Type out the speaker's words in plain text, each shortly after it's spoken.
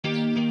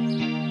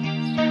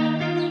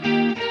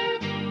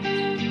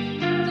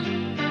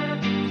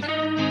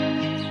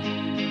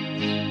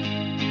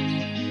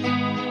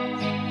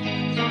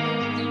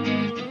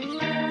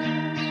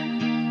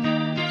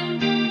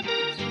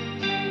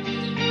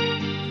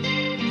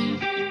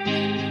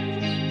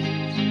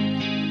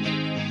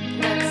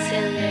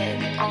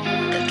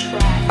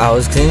I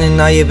was cleaning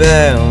out your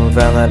bed and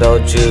found that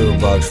old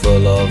jukebox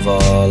full of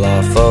all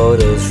our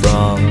photos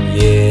from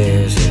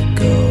years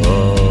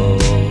ago.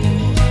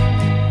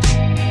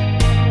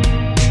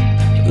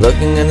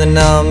 Looking in the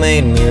now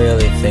made me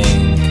really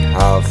think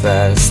how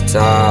fast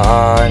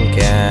time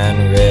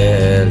can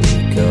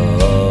really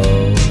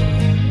go.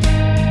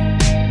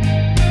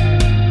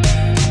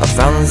 I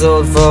found this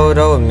old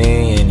photo of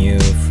me and you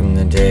from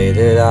the day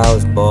that I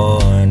was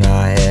born.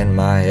 I had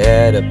my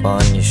head up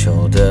on your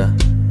shoulder,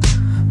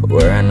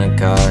 wearing a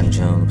cotton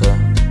jumper.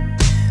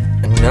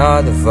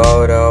 Another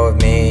photo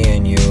of me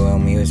and you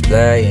when we was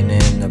playing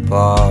in the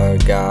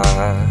park.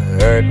 I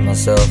hurt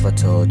myself, I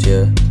told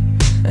you,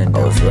 and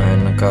I was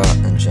wearing a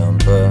cotton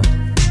jumper.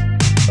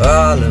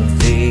 All of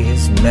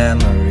these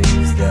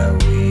memories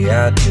that we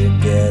had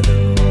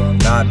together will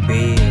not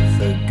be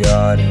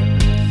forgotten,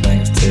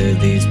 thanks to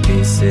these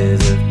pieces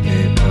of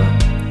paper.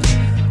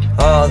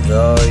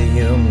 Although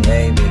you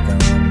may be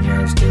gone,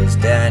 you're still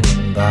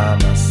standing by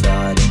my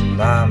side in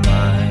my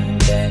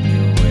mind, and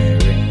you're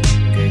wearing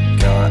a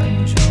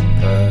cotton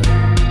jumper.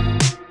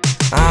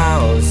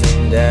 Hours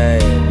and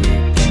days, we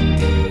can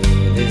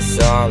do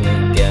this all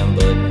again,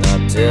 but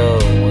not till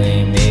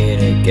we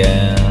meet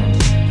again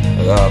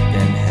up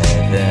in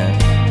heaven.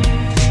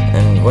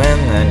 And when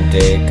that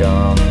day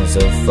comes,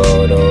 a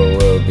photo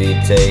will be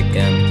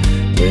taken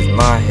with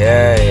my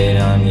head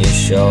on your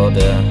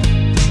shoulder,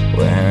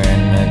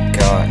 wearing a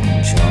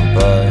cotton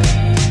jumper.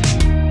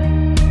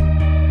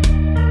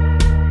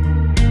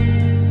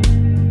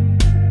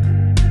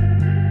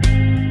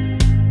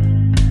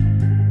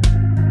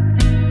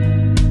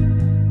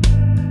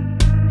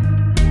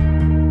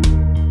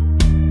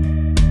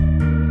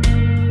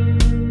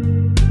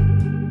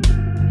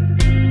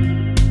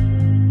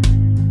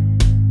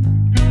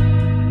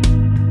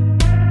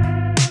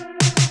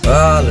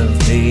 All of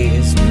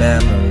these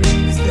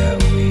memories that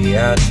we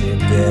had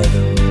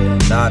together will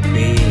not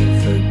be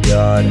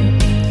forgotten,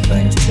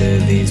 thanks to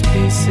these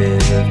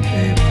pieces of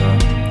paper.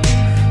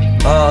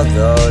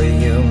 Although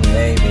you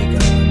may be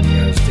gone,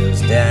 you're still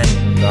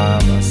standing by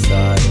my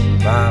side in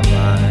my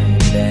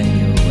mind, and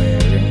you're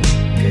wearing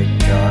a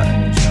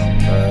cotton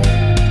jumper.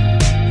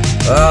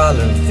 All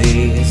of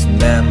these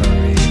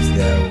memories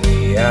that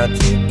we had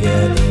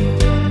together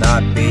will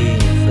not be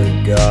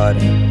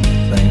forgotten,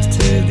 thanks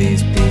to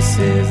these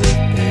pieces of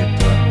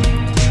paper.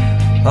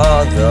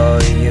 Although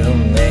you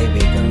may be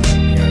gone,